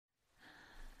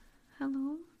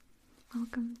Hello,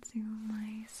 welcome to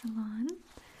my salon.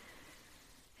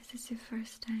 Is this your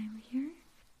first time here?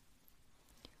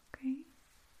 Okay.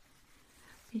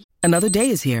 Another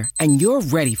day is here, and you're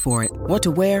ready for it. What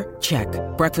to wear? Check.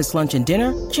 Breakfast, lunch, and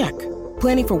dinner? Check.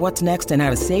 Planning for what's next and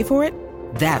how to save for it?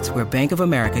 That's where Bank of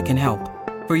America can help.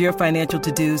 For your financial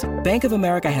to-dos, Bank of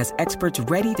America has experts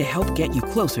ready to help get you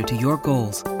closer to your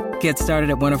goals. Get started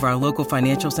at one of our local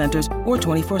financial centers or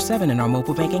 24/7 in our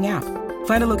mobile banking app.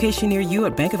 Find a location near you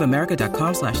at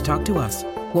bankofamerica.com/talktous.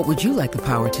 What would you like the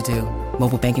power to do?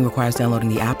 Mobile banking requires downloading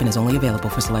the app and is only available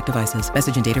for select devices.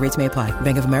 Message and data rates may apply.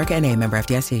 Bank of America N.A., member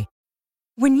FDIC.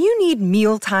 When you need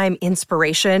mealtime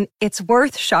inspiration, it's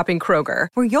worth shopping Kroger,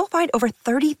 where you'll find over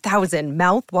 30,000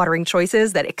 mouth-watering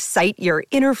choices that excite your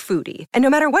inner foodie. And no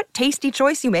matter what tasty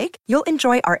choice you make, you'll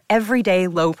enjoy our everyday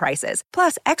low prices,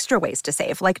 plus extra ways to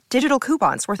save, like digital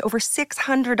coupons worth over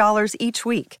 $600 each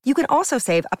week. You can also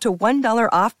save up to $1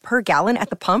 off per gallon at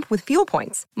the pump with fuel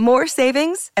points. More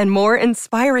savings and more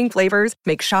inspiring flavors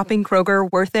make shopping Kroger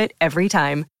worth it every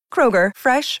time. Kroger,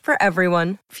 fresh for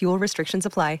everyone. Fuel restrictions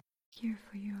apply. Here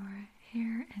for your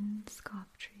hair and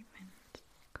scalp treatment,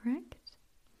 correct?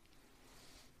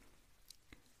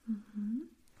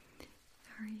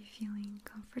 Are you feeling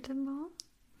comfortable?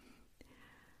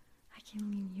 I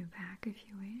can lean you back if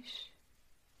you wish.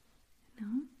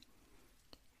 No?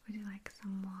 Would you like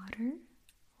some water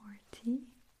or tea?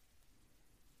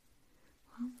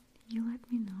 Well, you let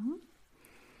me know.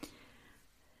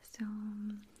 So,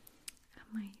 I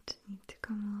might need to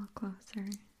come a little closer.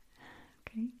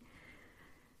 Okay?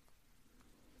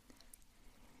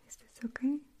 Is this okay?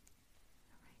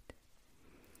 Alright.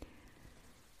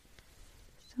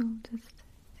 So just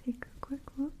take a quick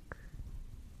look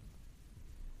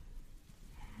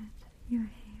at your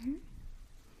hair,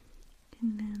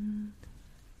 and then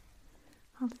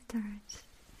I'll start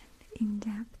an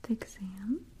in-depth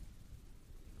exam.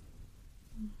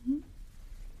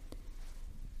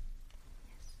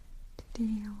 Yes,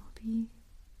 today I will be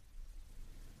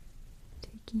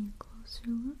taking a closer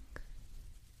look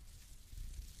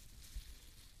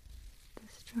at the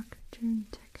structure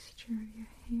and texture of your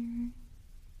hair,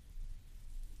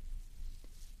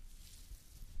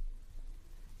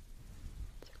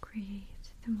 to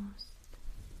create the most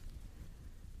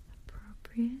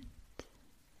appropriate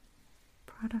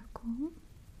protocol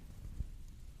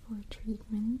for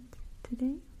treatment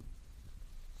today.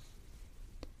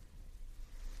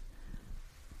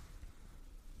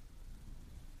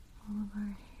 All of our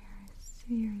hair is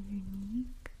very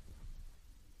unique.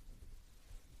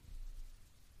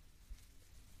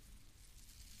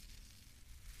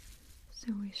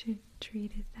 So we should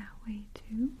treat it that way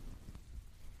too.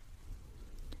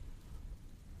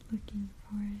 Looking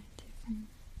for different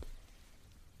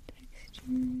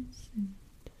textures and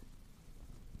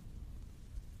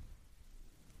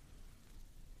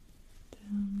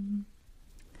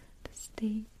the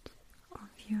state of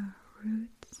your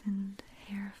roots and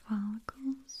hair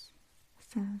follicles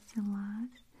says a lot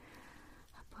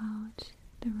about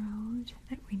the road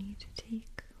that we need to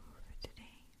take over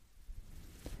today.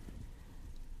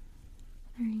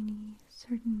 Are there any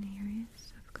certain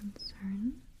areas of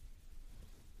concern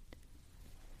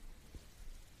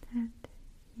that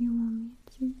you want me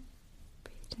to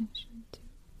pay attention to?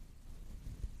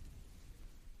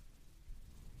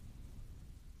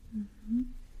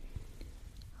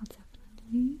 I'll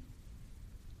definitely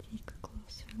take a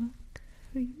closer look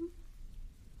for you.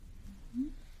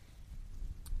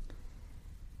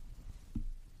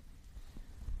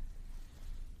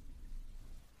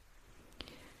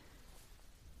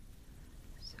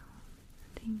 So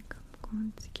I think I'm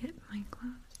going to get my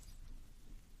gloves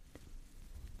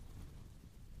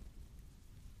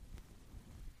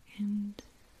and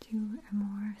do a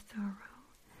more thorough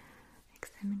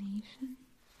examination.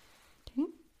 Okay?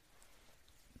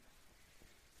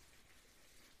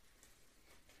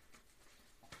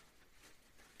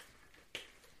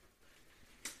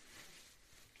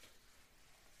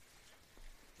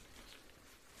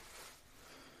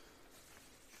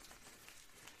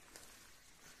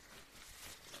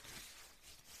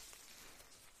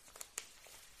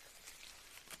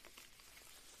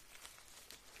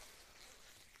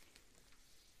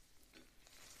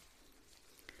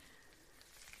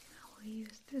 I will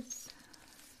use this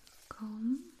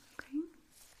comb, okay?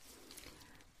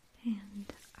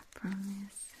 And I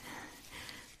promise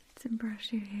to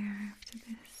brush your hair after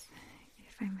this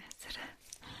if I mess it up.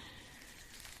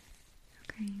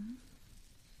 Okay?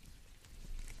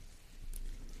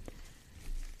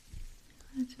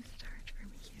 Let's just start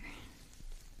from here.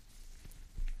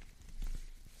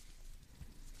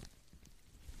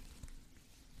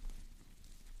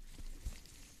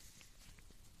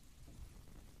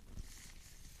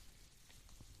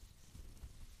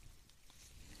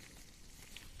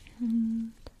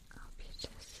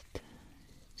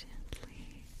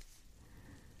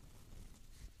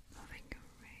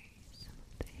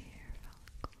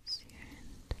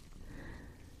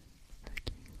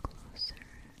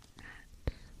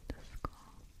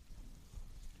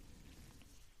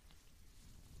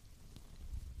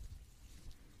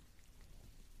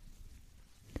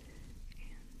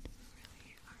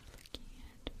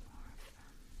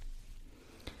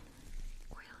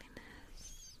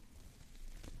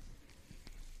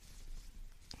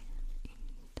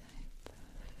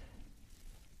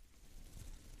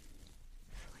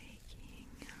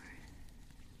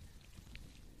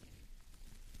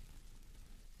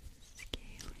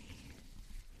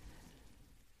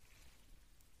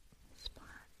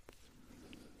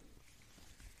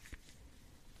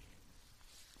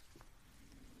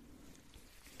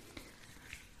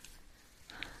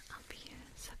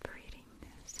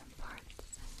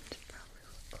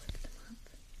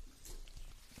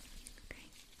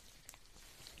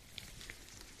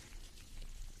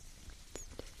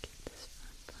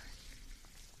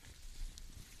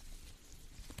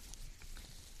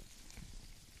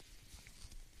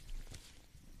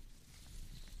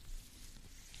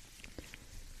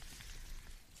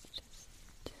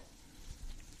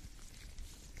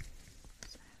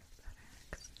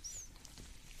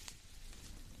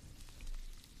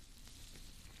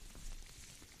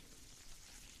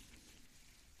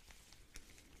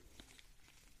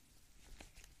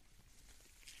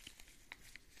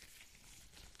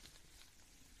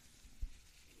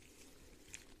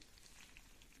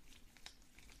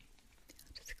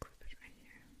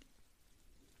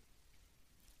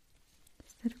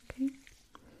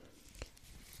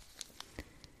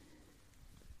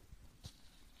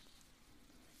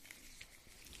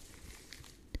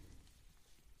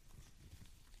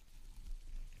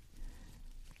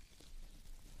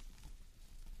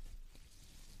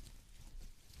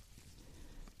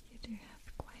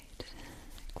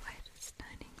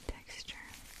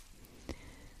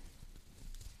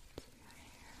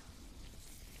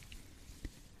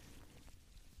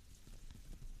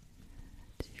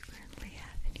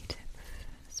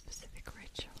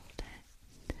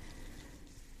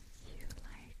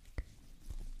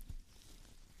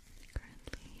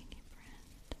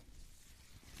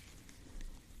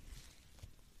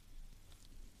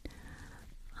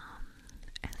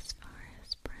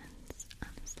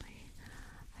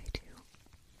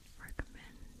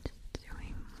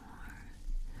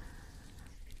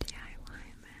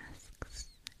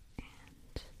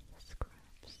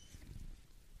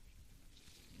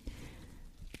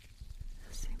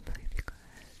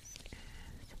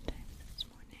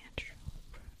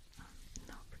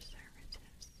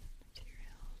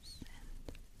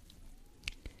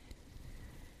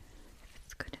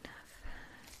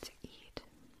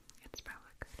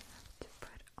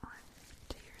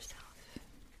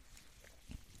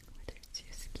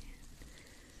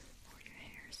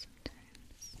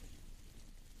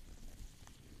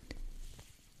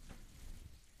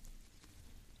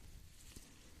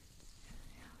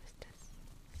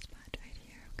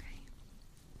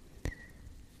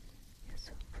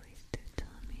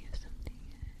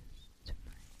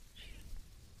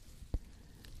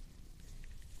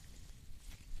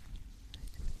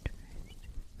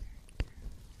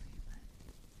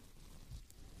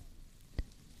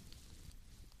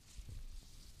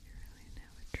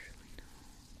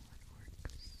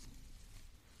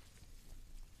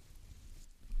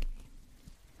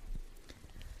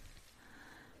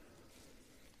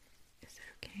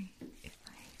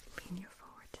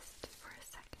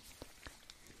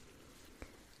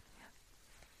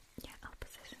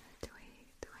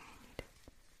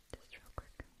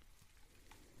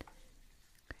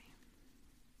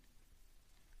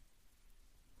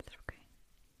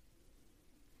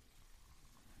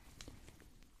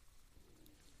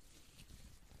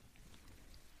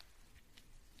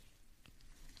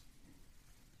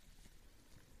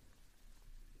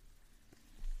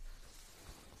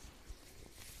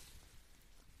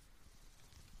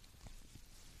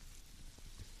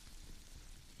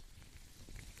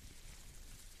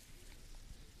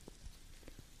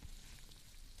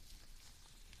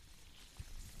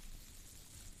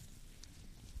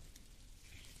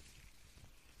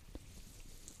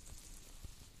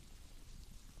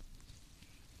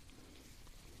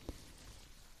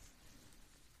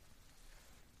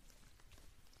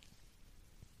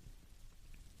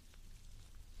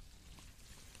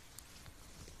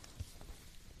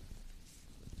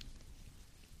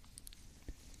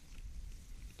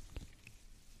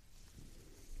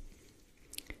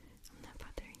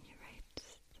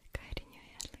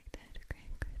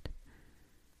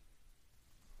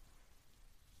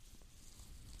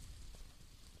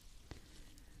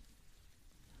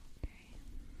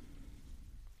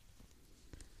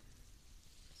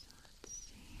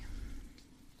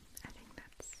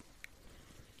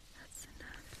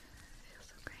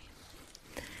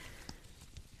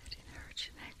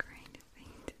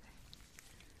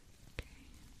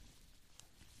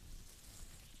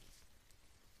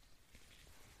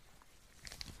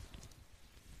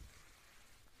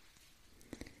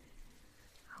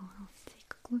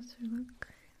 closer look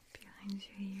behind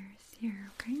your ears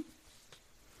here, okay?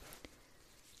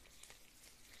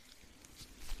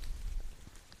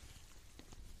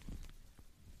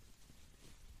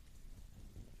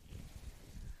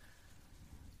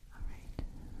 Alright.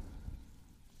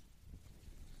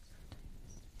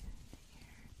 Sometimes in the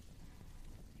ear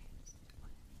is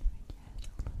when we get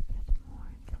a little bit more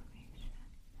inflammation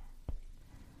and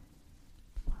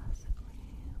possibly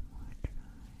more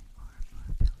dry or more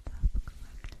built up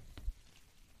collected.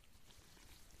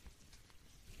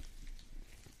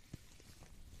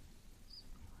 So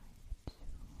we like to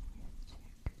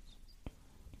check just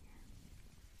around here.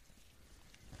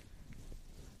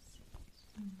 Let's put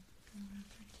some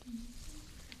rubber tools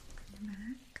in the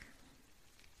back.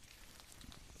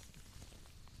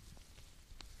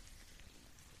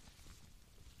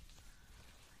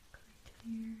 Like right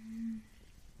here.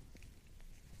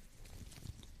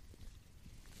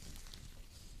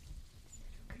 Is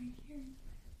it okay here?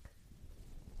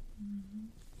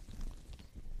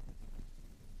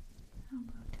 How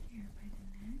about here by the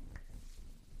neck?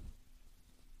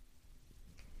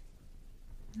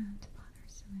 Not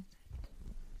bothersome, is it?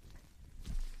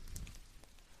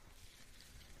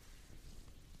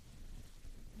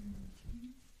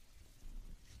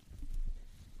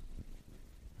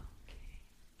 Okay.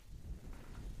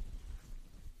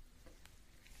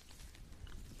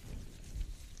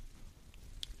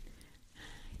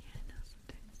 Yeah, I know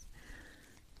sometimes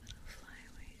little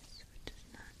flyaways would just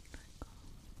not let go.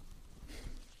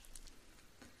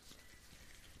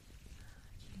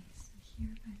 Okay, so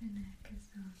here by the neck is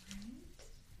alright.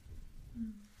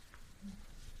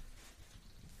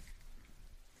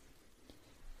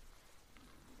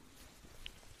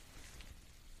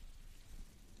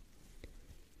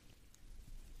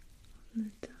 On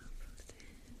the top of the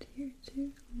head here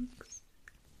too looks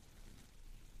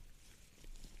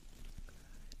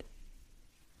good.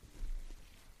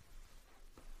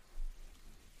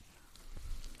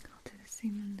 I'll do the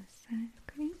same on this side,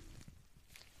 okay?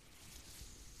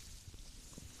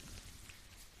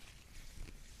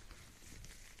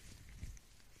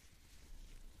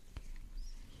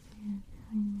 So here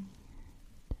behind me here,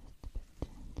 just a bit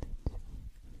gently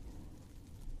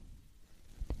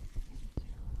to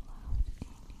rule out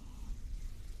any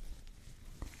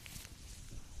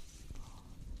possible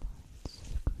parts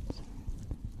of concern.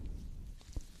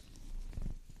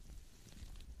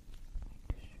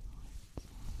 Make sure it's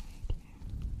alright here.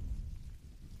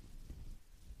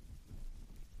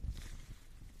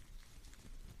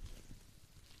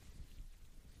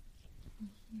 And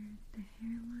here at the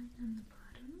hairline on the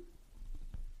bottom.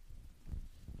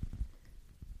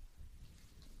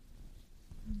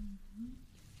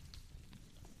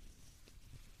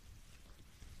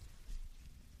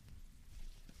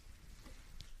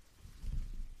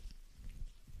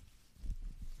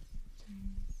 So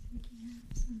you think you have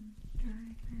some dry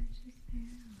patches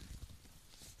there?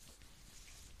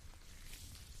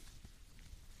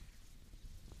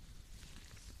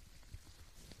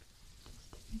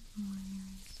 Just a bit more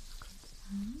areas of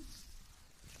concern.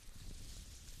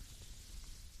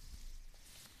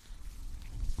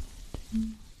 This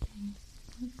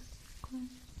looks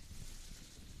quite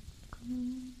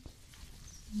good.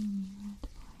 Seeing red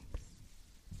flags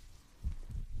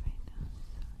right now,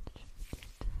 so it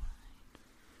should be fine.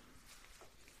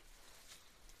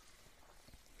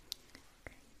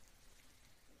 Okay.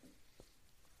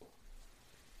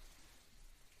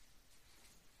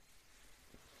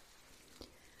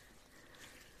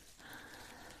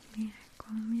 May I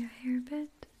comb your hair a bit?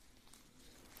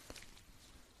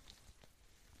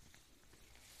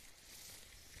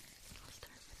 I'll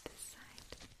start with this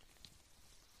side.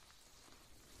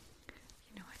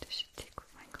 You know what, I should take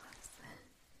with my gloves.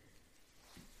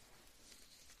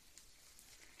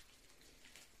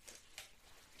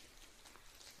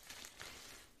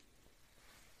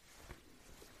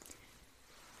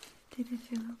 Did it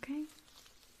feel okay?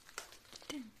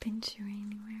 Didn't pinch you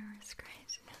anywhere or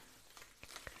scratch? No.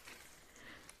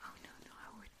 Oh no,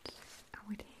 I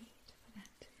would hate for that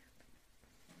to happen.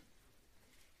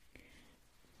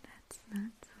 That's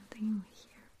not something we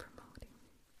here promoting.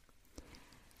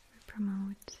 We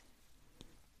promote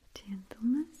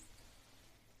gentleness,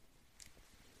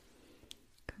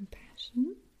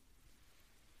 compassion,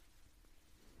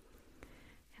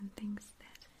 and things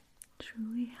that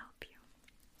truly help you.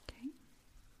 Okay?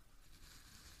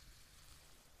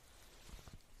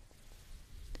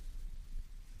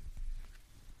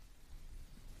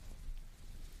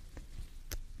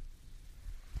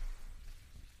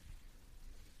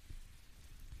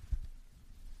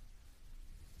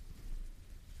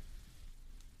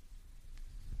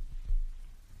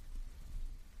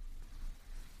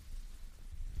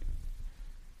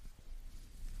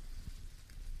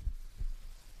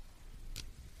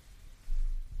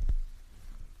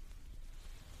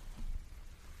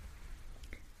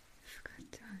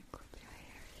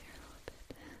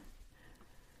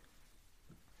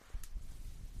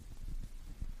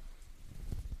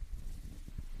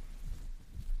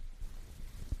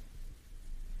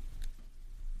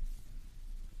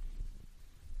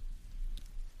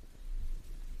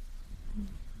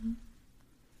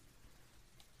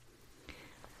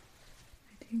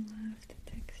 of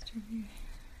the texture of your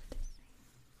hair the same,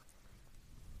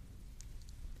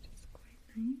 which is quite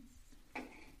nice.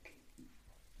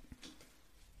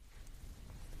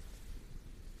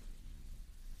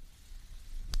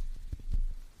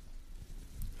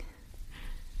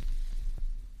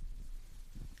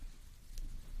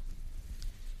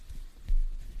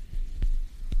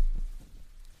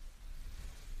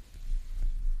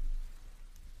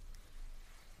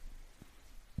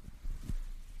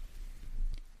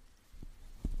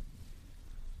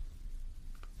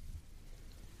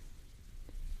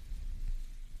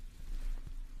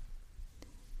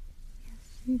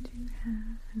 You do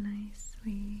have a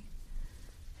nicely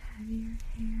heavier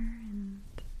hair, and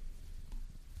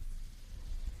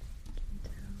I can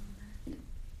tell that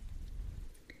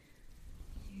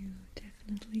you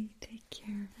definitely take care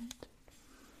of it.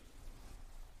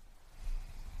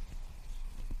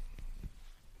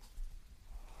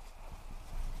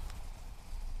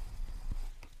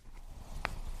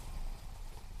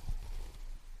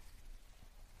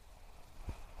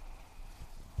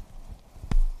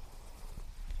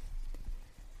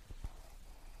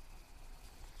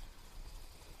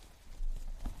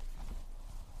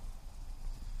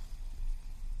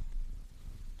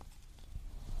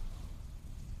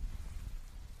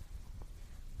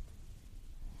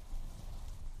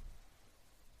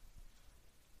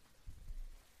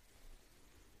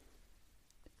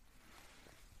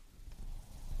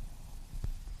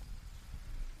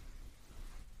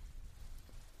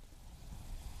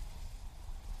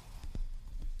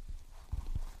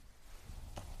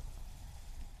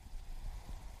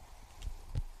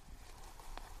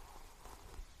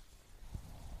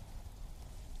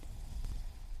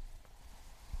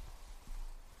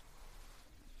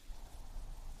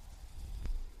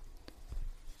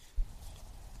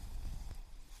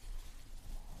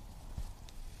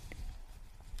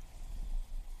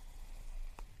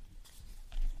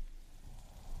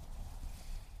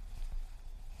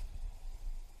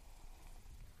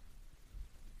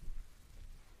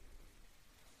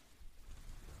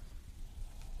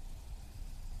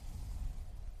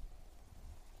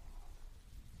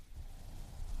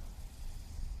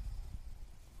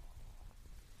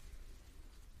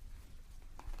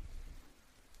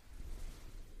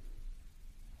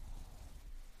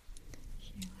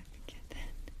 Here, let me get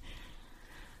that.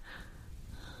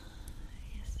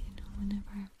 Yes,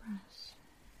 whenever I brush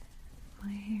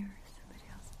my hair or somebody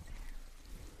else's hair,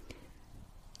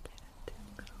 I get into a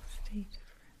little state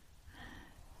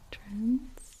of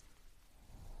trance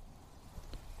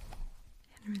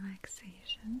and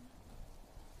relaxation.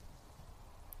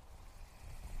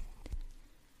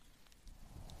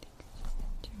 Just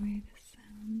enjoy the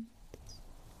sounds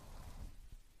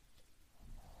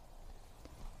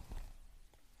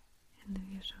and the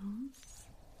visuals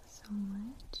so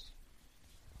much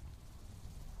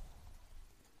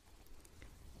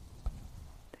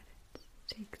that it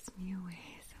takes me away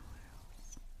somewhere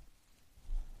else.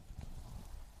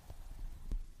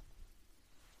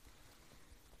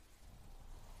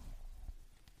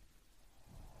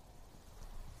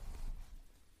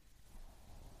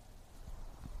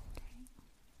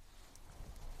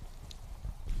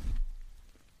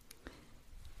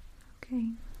 Okay. Okay.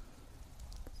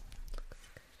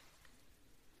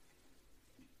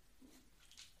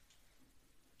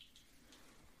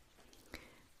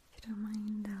 If you don't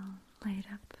mind, I'll light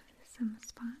up some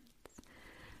spots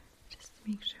just to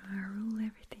make sure I rule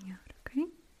everything out, okay?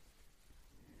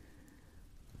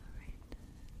 Alright,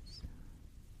 so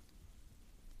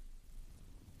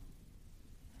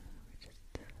we're just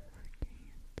looking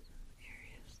at some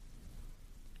areas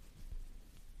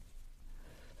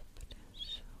of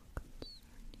potential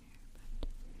concern here, but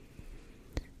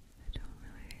I don't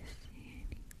really see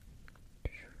any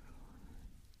true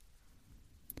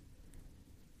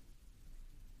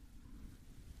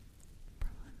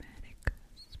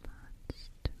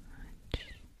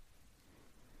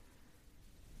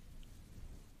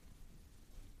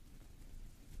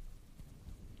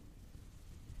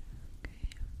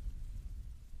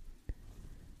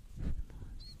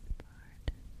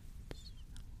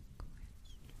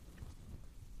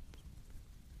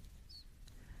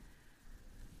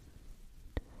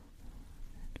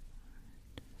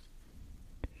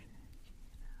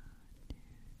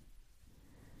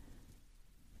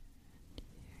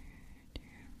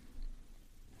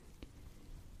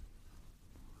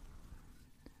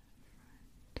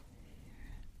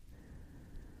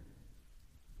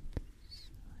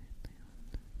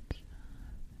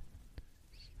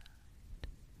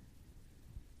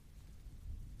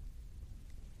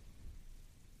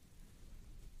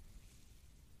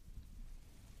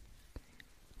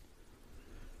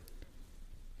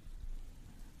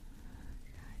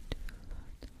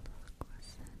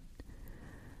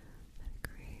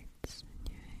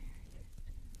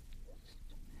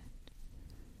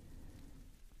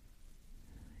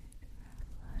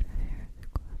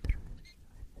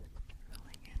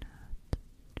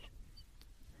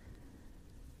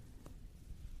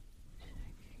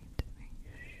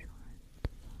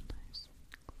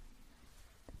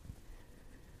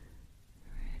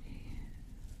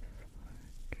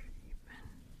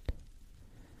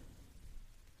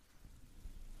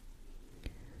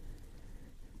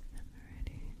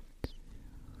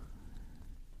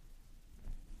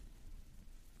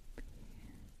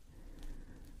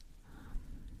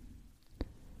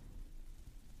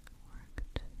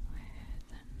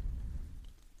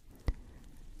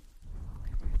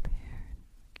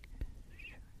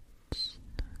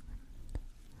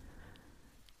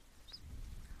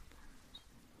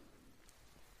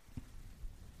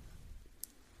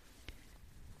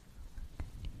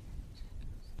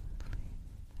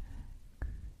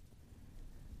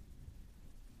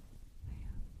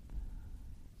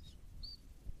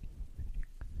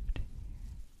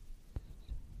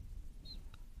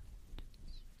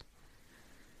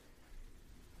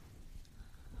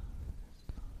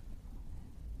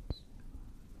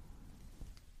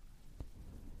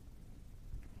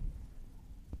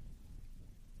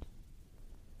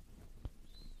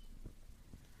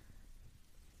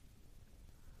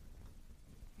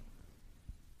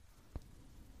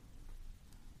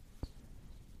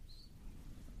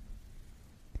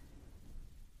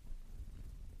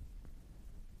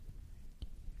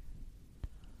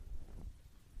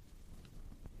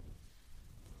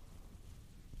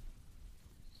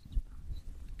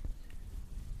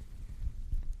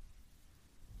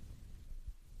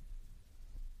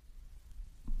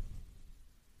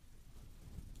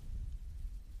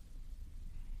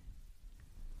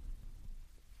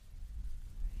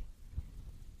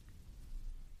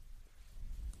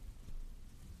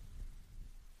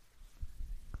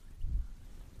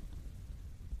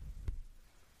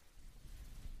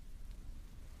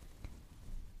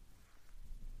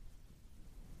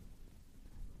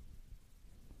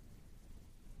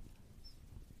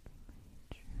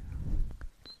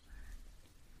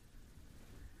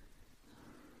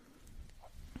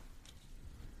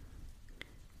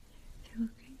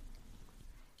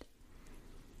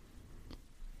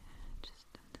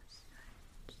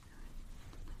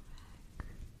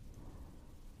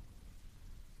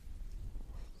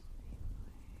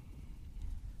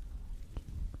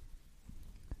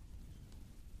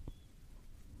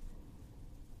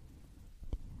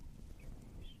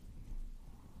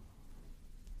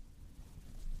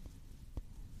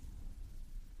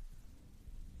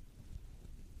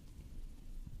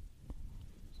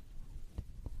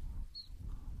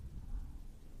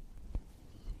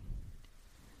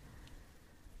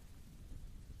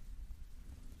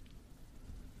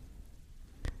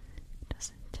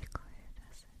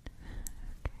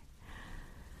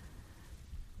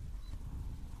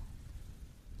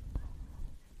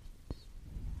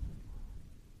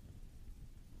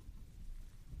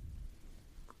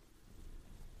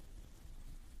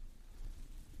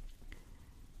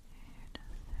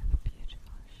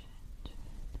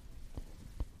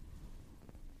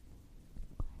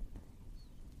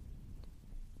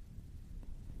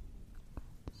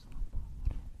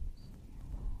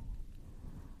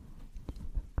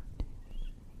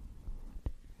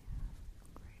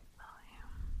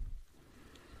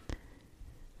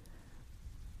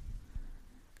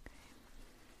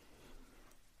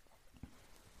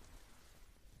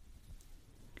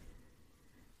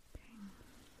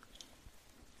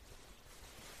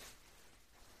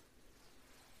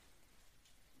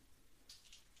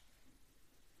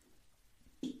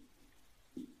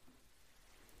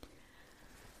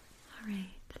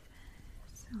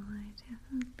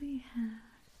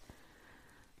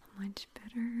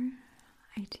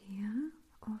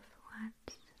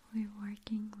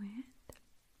working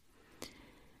with.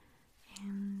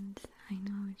 And I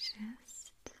know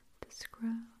just the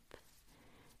scrub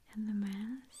and the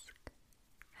mask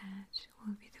that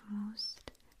will be the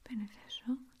most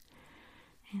beneficial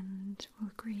and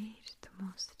will create the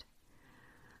most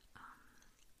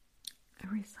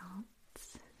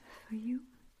results for you.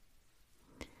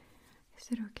 Is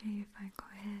it okay if I go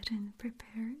ahead and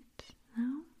prepare it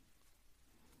now?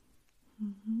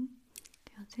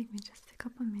 It'll take me just a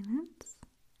couple minutes.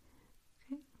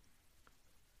 Okay.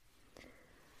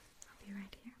 I'll be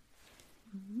right here.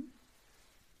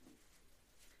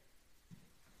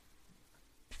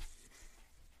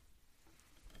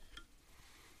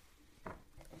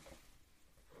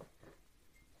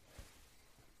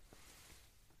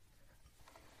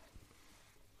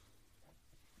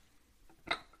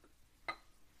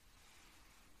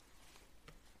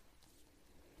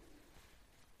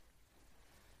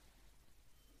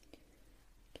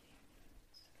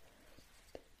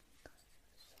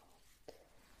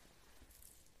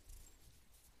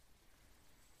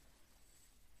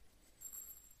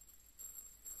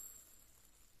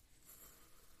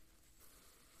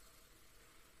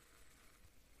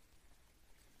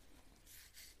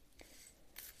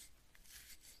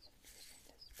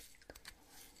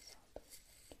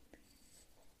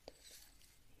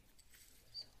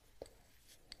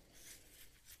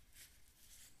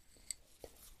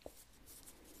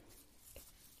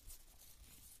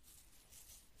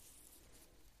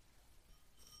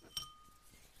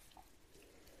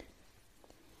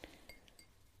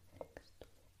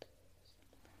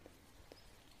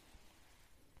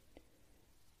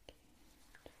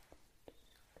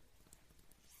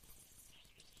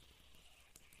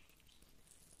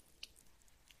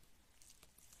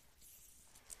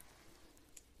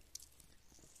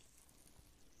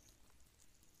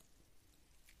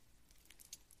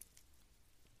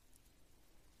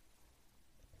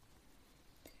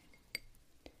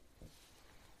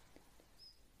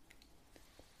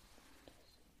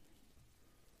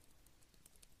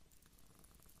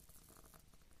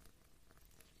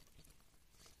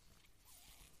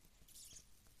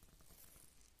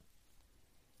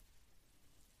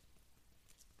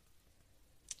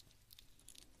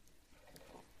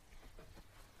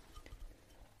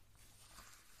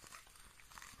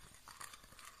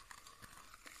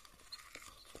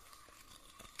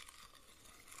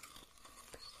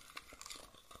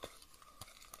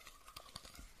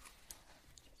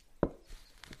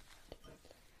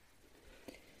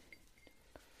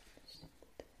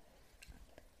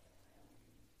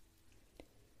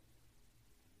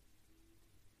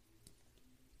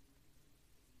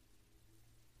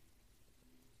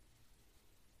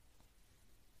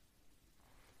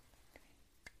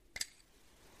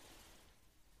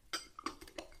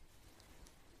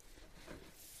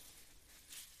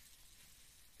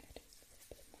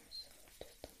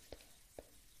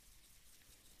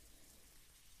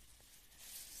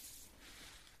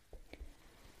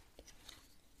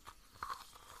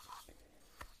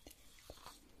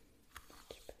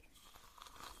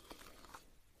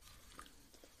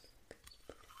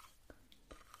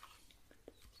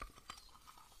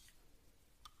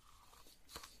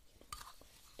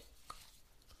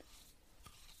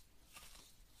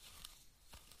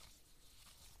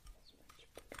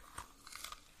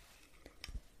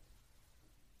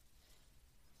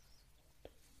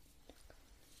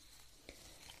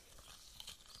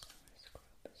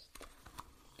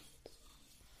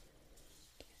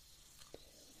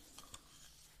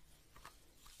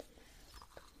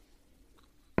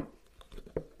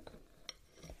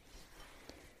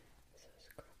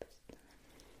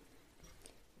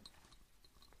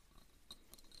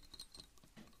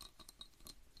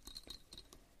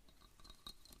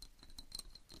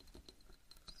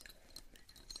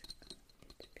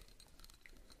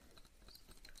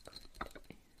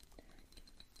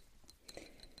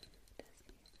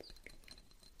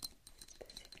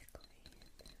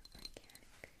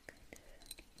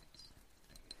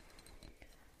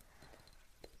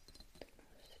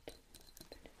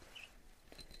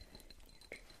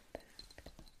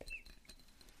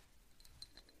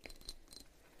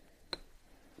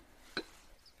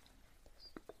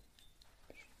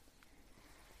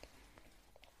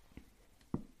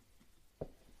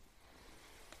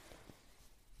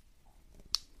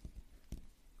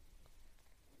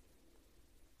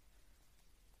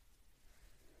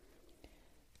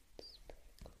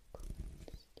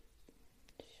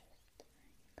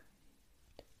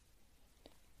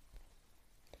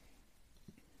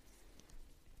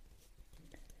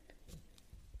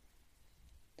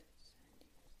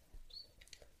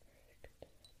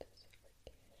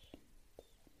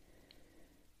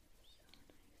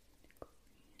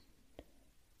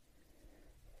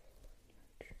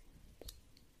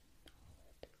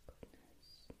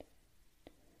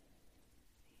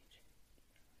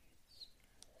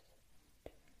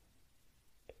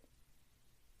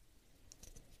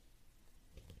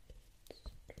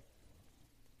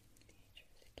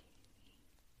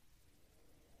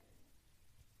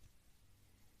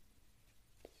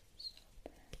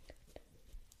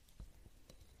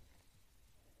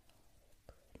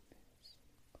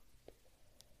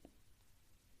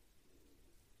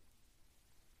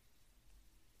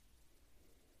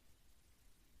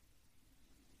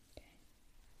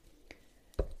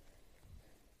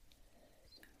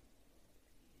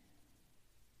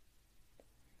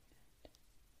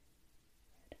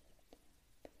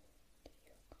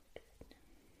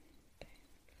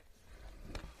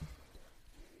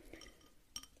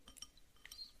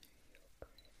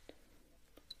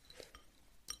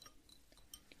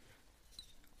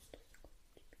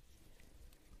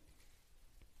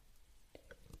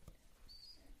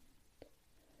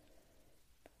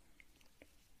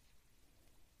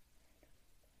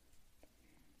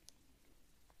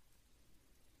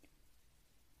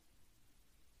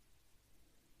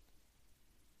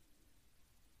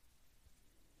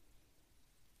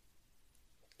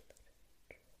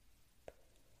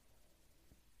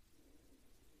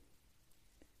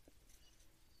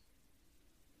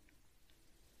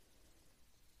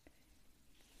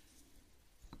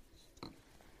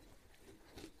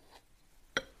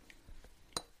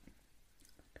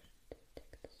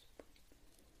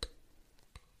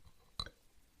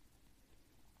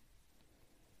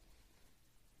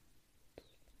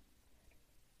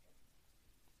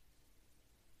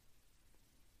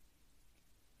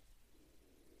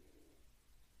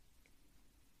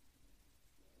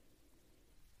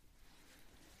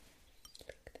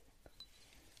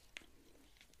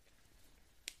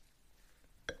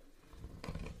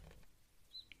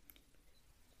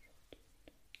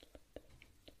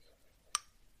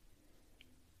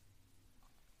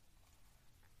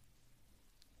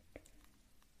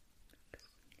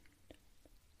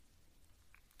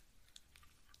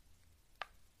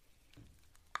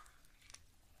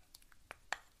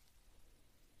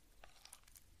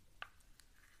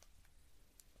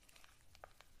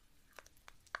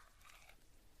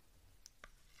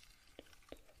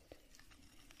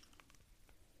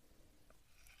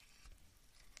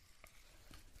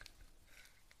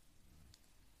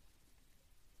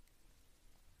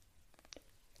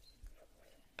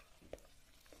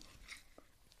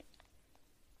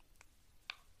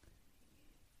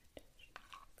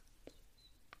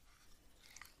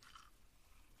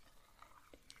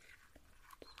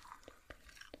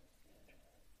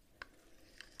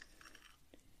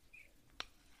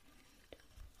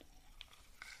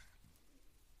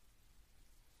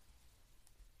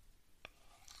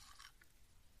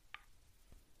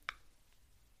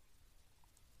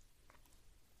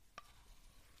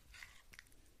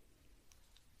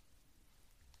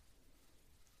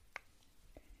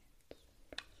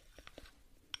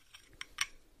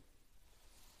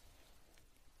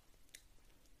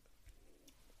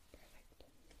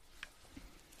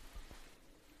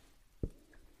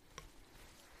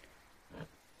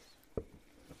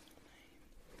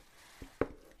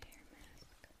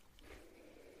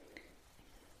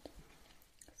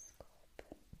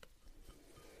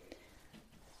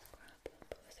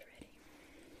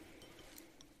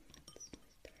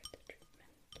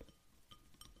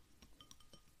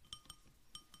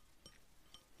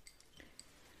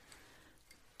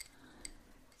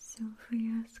 So for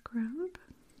your scrub,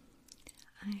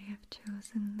 I have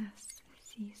chosen this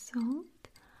sea salt,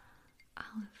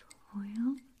 olive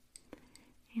oil,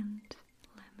 and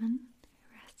lemon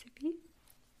recipe.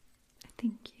 I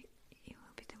think it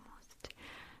will be the most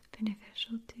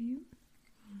beneficial to you.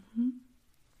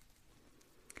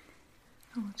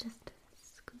 I will just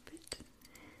scoop it.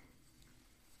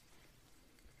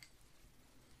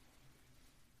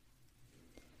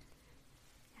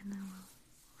 And I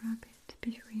will rub it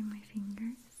between my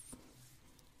fingers.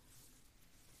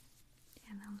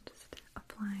 And I will just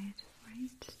apply it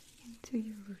right into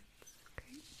your roots,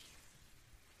 okay?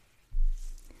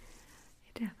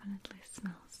 It definitely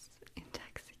smells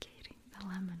intoxicating. The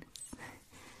lemon is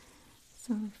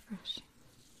so refreshing.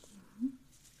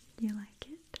 Do you like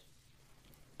it?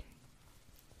 Okay.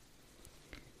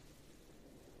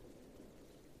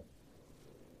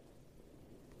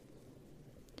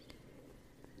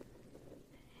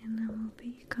 And I will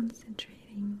be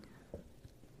concentrating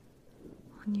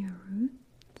on your roots.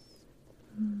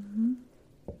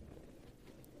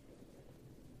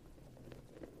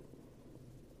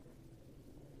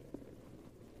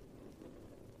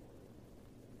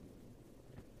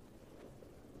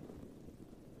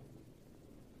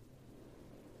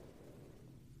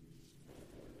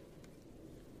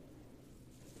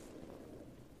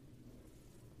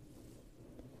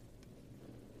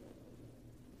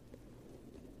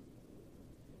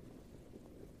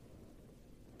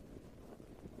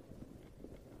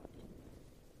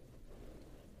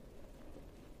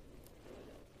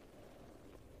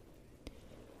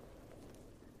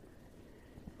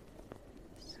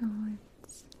 So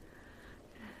it's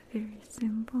very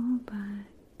simple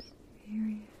but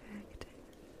very effective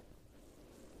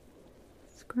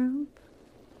scrub.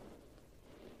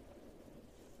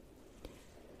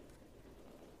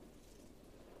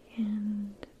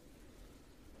 And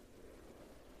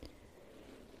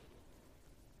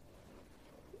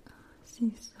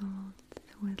sea salt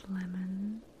with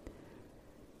lemon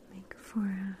make for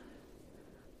a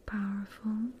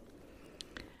powerful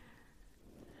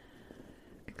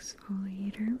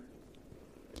exfoliator.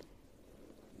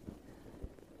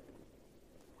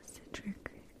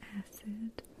 Citric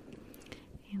acid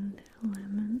and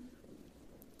lemon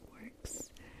works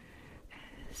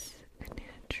as a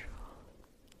natural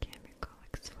chemical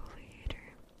exfoliator,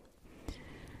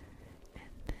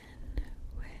 and then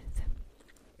with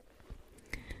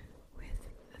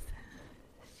the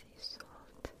sea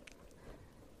salt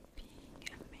being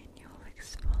a manual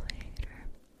exfoliator,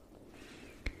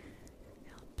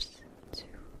 helps to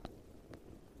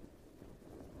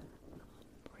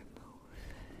remove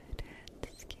dead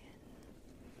skin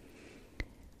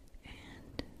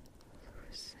and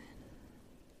loosen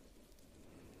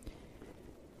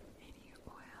any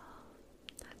oil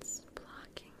that's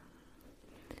blocking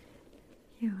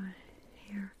your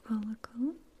hair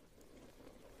follicle.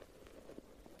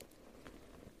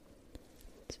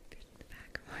 Let's put the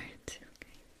back of it,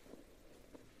 okay?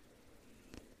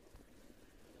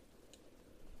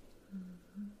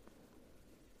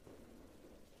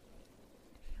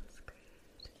 Feels good,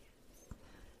 yes,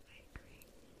 I agree.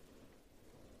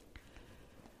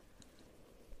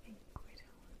 I think we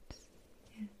don't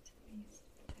get these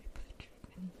type of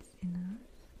treatments enough.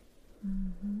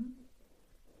 And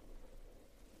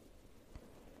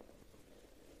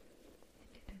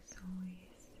it is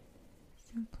always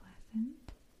so pleasant,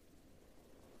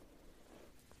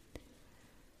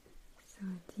 so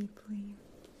deeply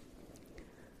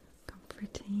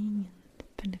comforting and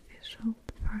beneficial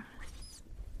for us.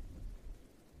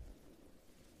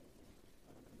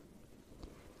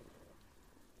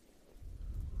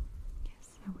 Yes,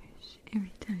 I wish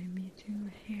every time you do a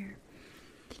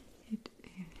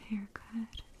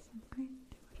haircut at some point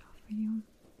they would offer you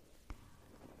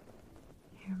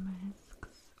hair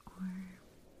masks or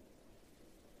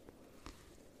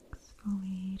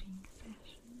exfoliating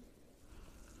session.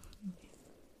 Okay.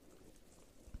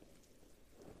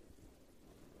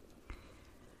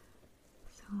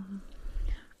 So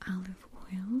olive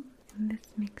oil in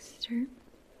this mixture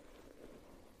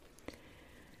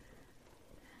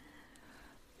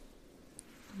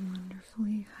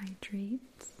wonderfully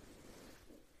hydrates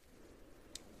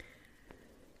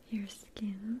your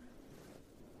skin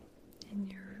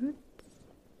and your roots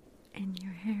and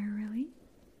your hair, really.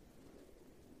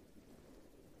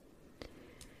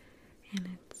 And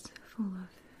it's full of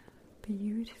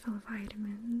beautiful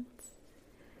vitamins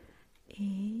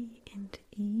A and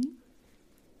E.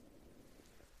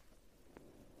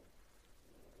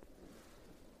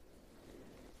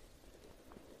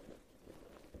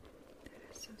 That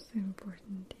is so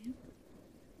important, yeah.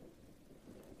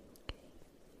 Okay.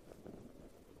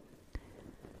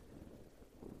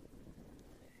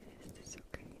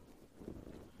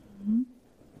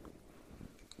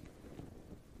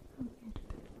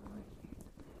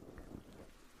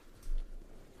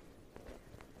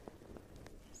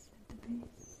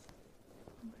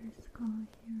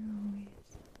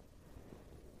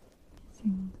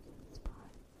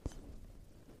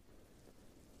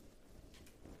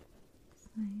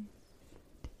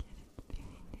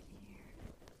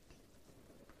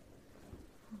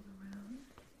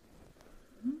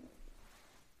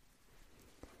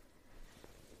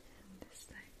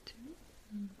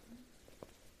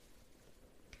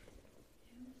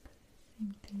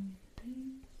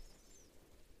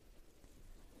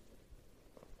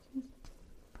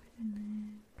 by the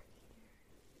neck here.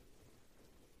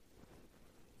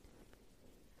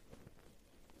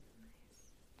 Nice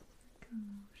circle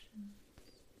motions.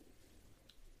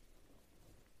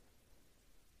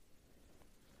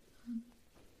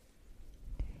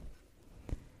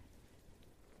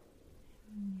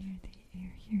 And near the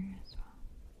ear here as well.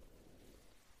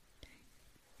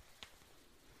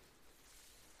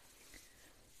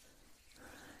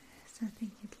 So I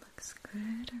think it looks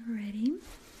good already.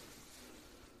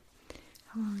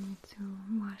 I will need to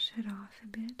wash it off a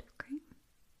bit, okay?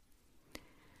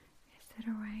 Is it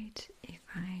alright if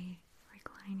I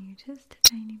recline you just a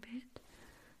tiny bit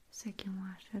so I can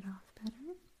wash it off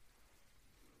better?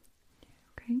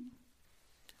 Okay?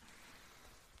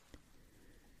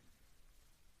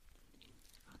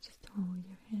 I'll just hold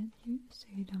your head here so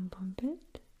you don't bump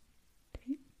it.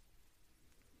 Okay?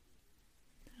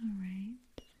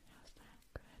 Alright. How's that?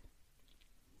 Good.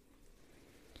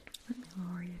 Let me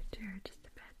lower your chair just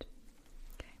a bit.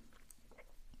 Okay.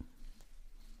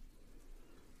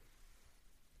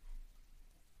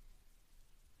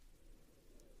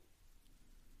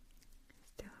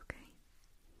 Still okay?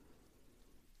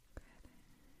 Good.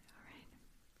 Alright.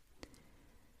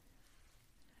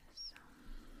 So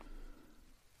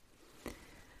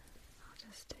I'll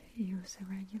just use a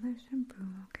regular shampoo,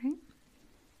 okay?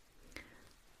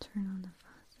 Turn on the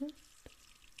faucet.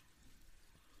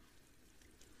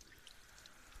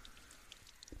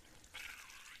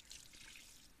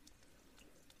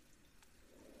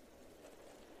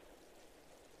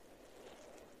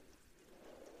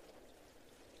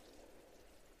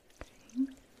 Okay.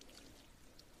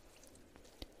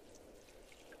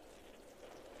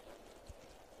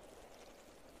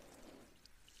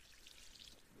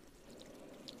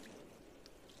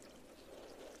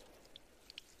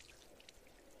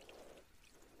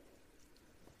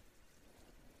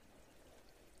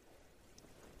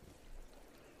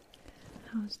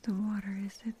 How's the water?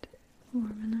 Is it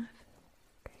warm enough?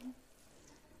 Okay.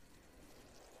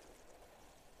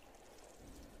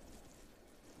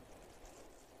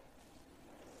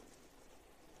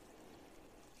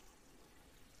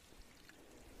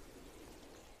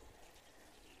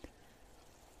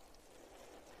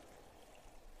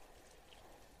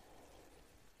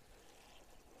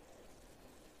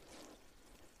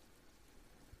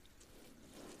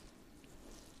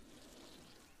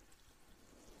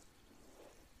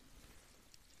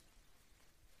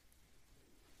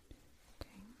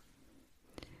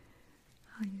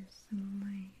 I'll use some of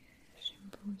my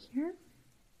shampoo here.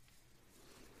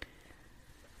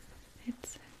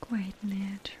 It's quite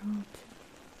natural.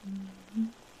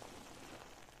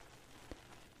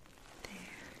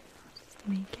 There, I'll just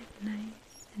make it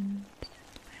nice and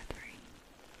leathery.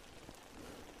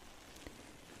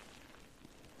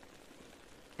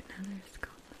 Another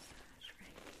scalp massage,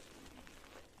 right?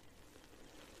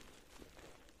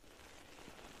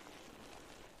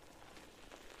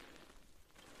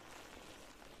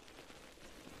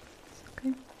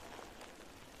 Okay.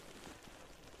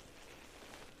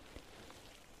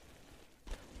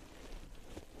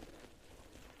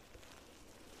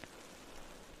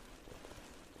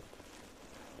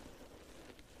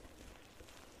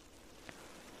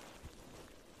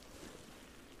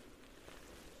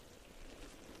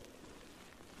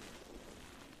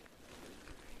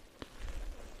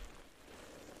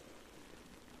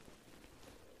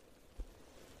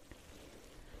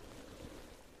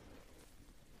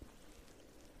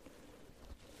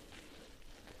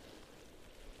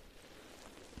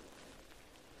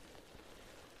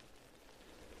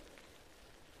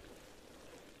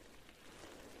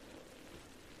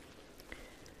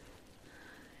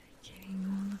 Getting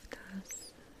all of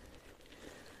those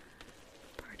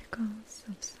particles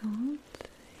of salt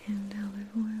and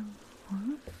olive oil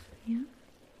off, yeah.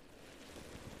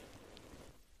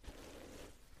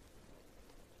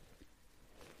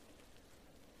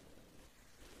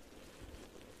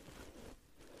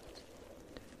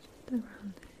 Just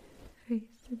around the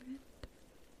face a bit.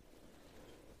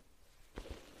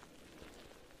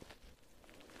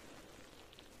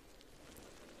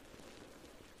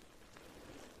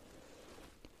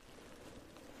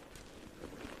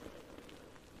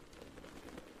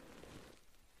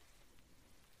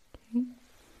 Okay.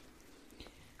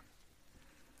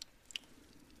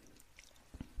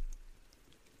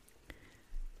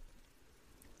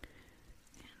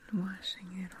 And washing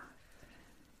it off.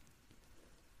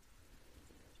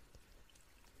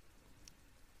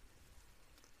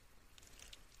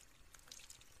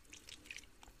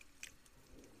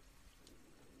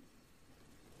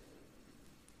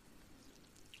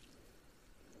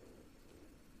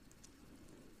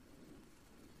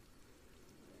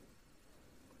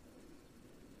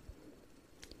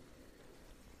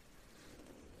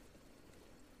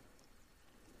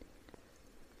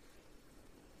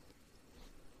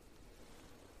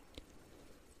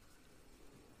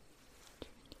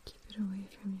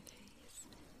 from your face.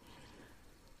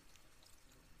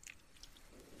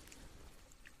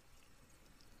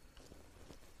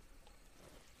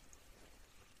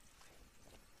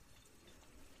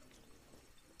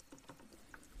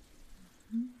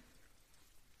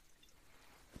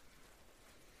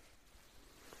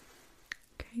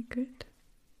 Okay, good.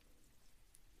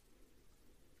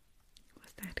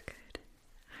 Was that good?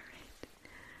 Alright.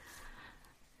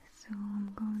 So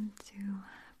I'm going to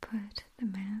put the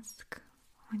mask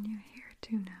on your hair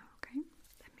too now, okay?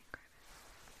 Let me grab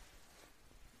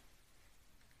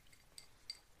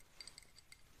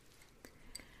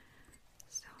it.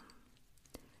 So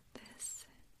this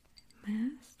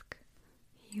mask,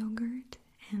 yogurt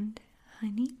and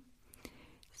honey,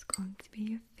 is going to be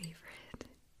your favorite.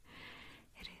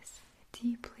 It is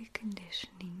deeply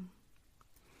conditioning.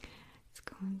 It's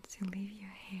going to leave your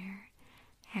hair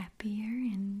happier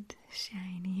and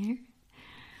shinier.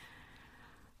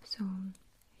 So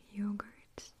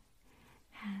yogurt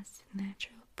has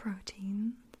natural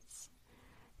proteins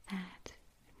that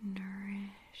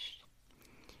nourish,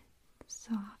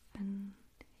 soften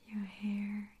your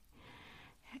hair.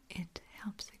 It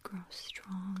helps it grow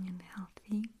strong and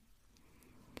healthy.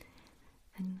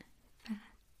 And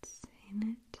fats in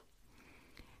it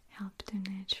help to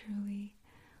naturally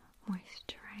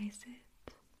moisturize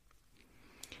it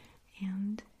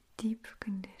and deep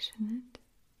condition it.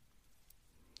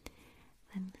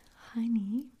 Then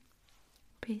honey,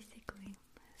 basically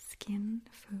skin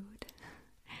food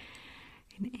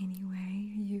in any way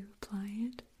you apply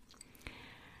it.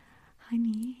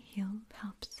 Honey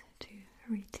helps to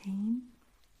retain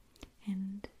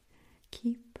and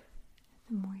keep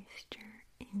the moisture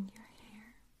in your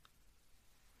hair.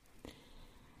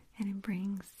 And it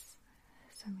brings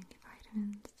so many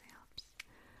vitamins. It helps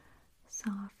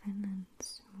soften and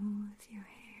smooth your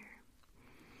hair.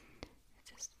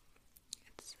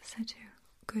 It's such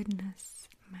a goodness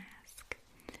mask.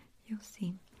 You'll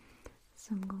see.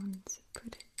 So I'm going to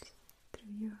put it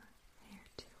through your hair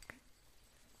too, okay?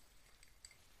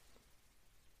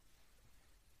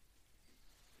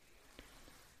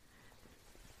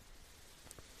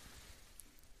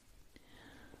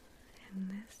 And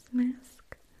this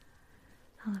mask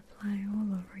I'll apply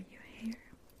all over your hair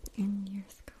and your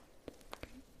scalp,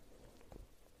 okay?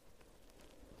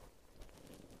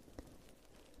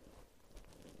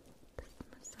 Just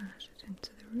massage it into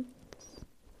the roots.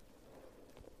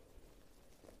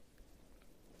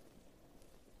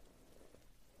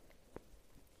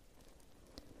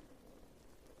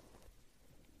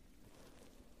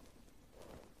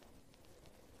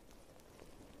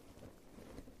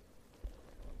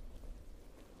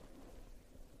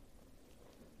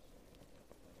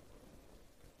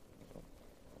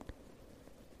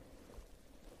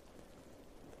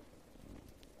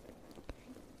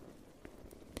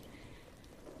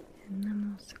 And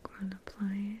I'm also going to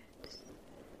apply it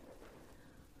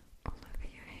all over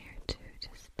your hair too,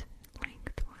 just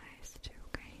lengthwise too,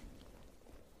 okay?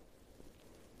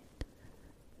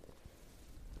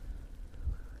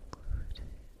 We'll include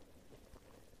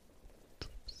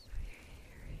tips of your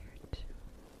hair here too.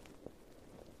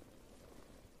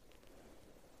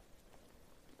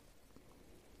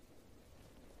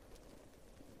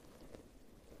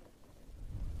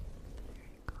 There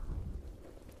you go.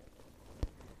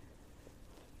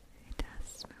 It does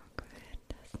smell good,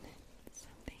 doesn't it? It's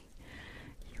something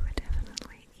you would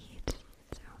definitely eat.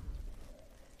 So,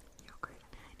 yogurt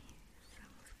and honey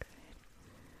sounds good.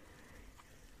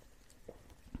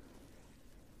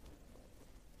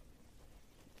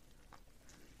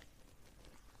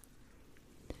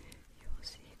 You will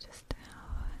see just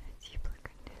how deeply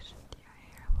conditioned your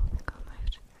hair will become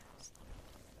after this.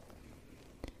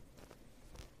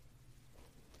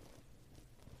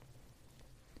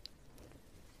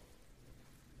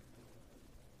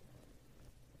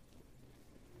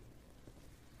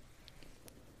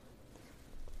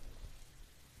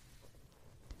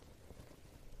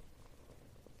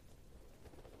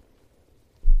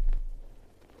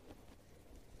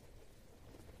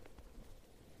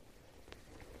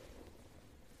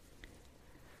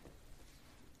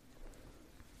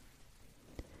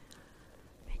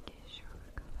 Making sure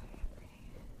we cover every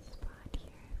spot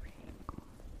here, every angle.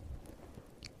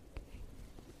 Okay.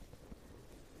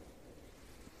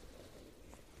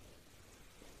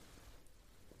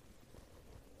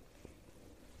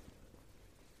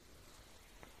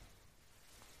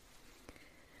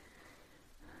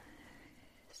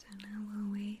 So now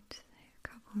we'll wait a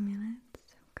couple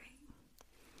minutes, okay?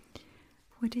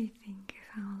 What do you think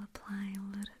if I'll apply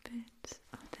a little bit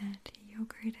of that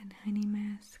yogurt and honey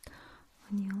mask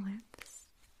on your lips?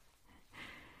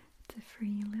 It's a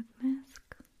free lip mask.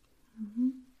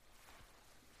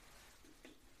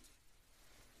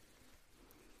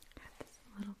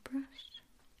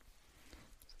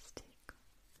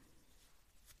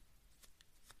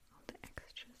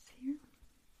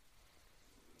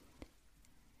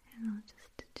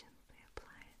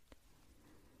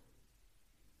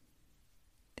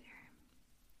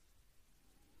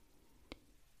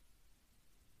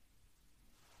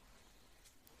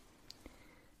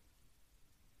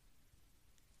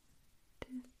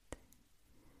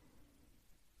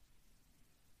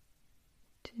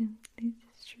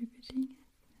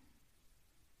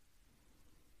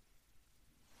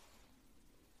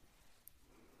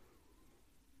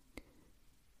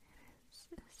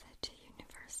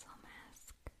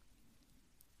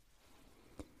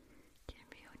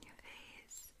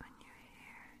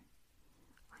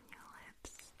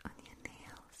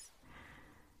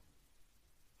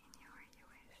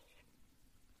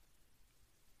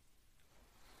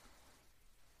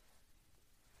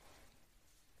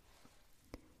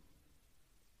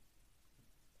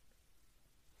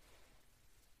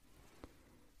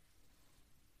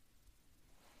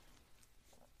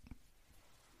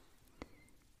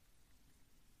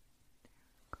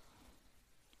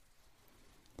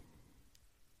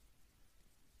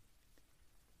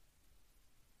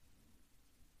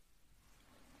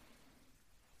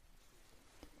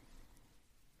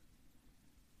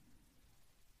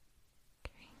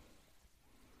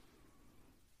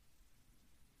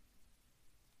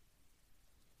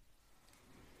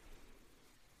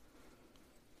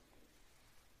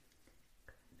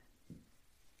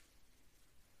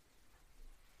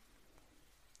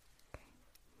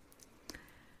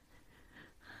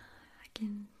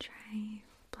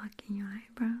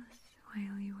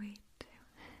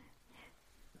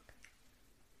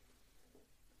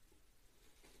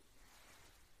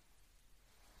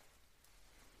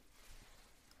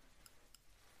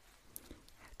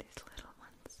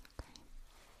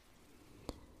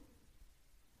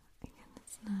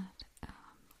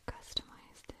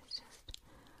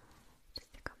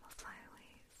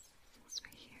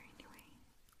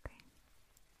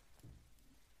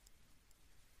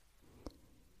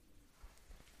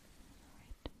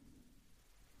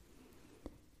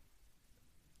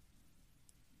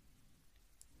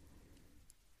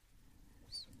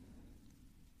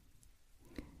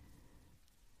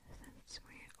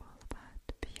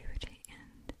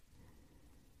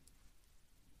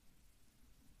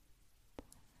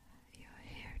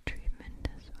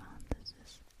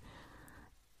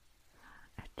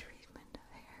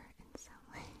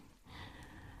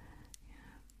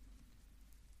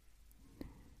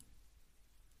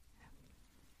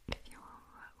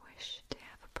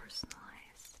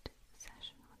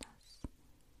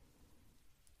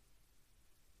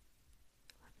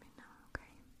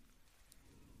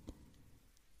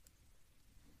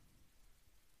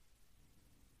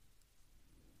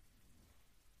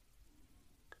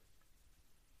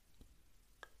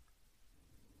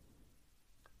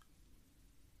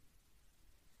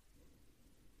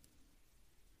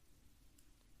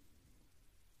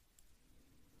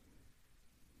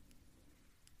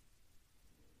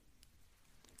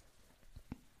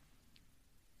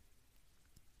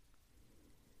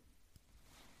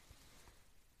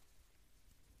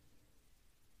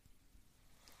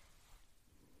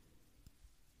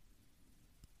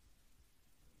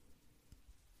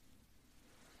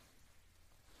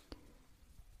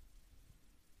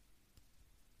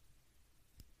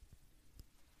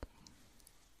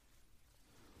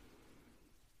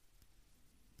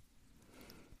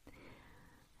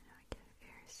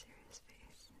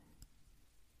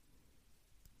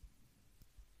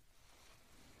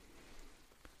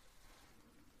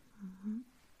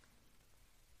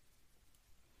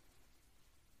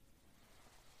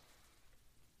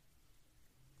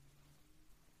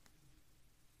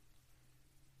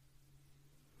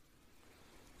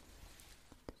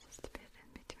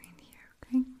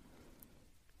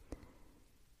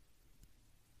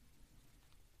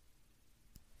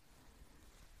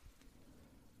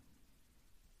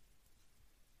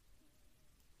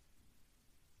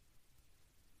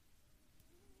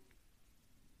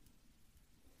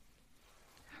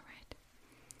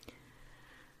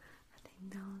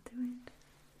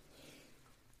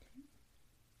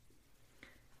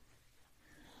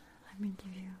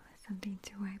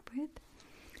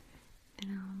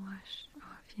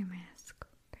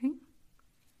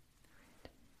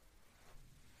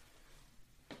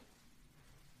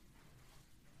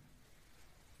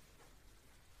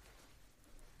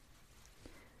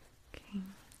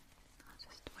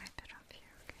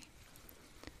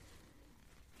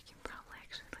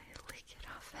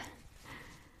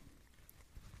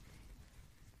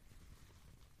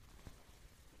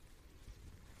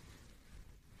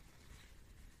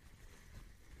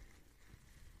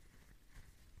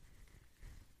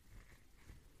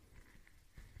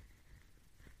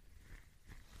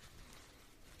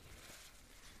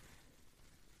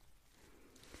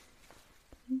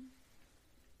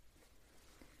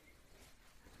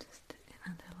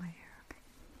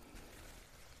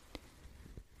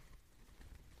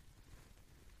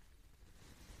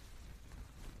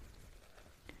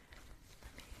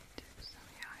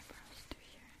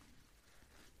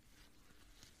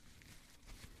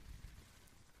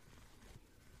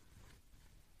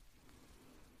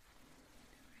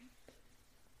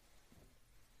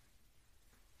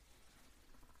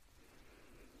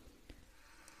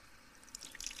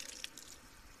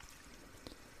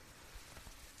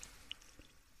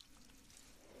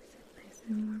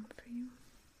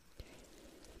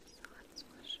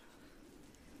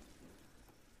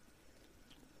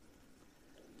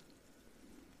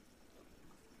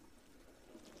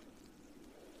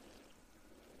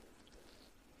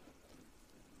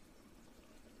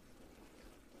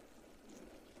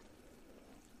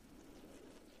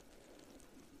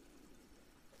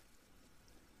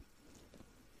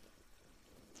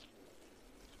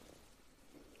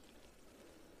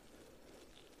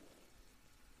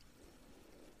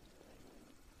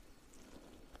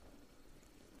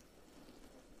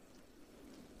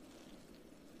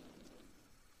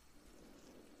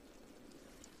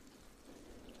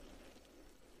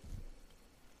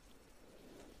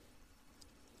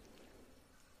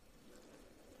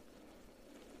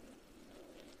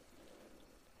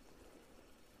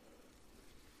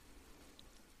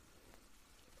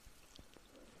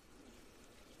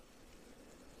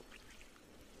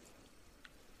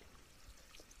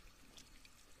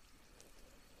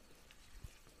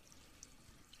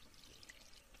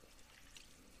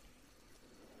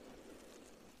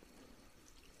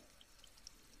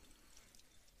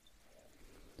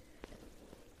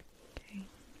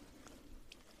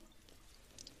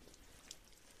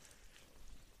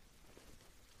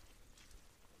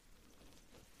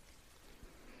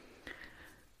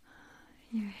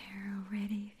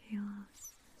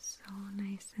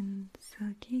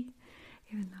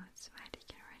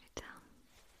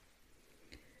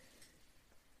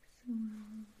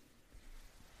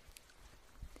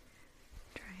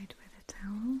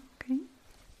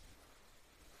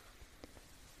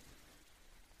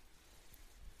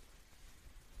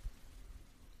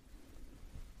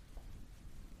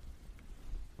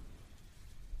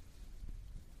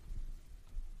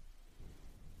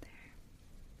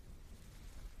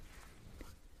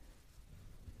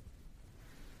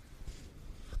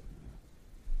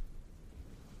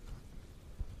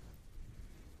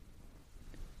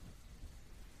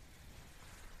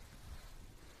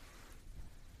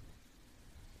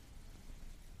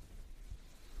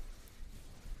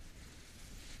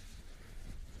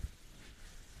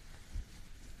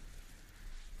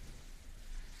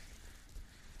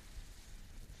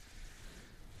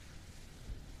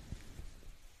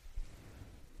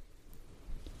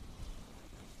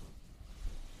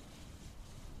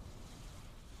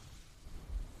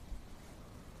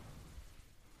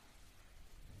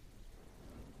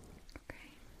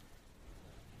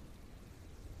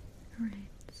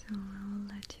 So I will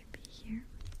let you be here.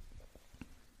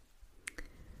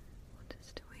 We'll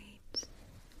just wait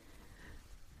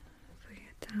for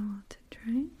your towel to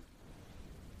dry,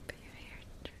 for your hair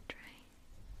to dry.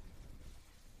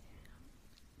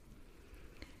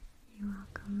 You're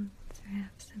welcome to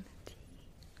have some tea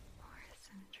or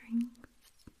some drinks.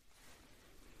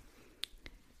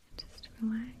 Just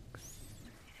relax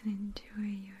and enjoy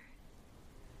your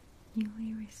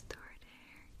newly restored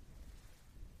hair.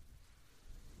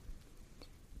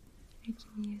 You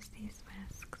can use these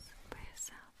masks by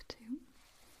yourself too.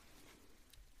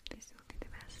 This will be the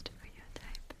best for your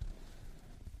type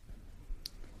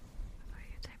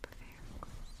of hair, of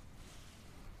course.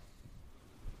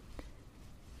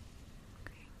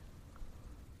 Okay.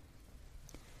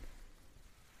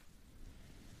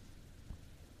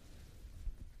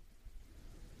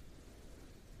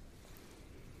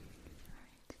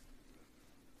 Alright.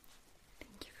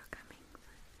 Thank you for coming,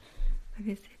 for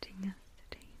visiting us.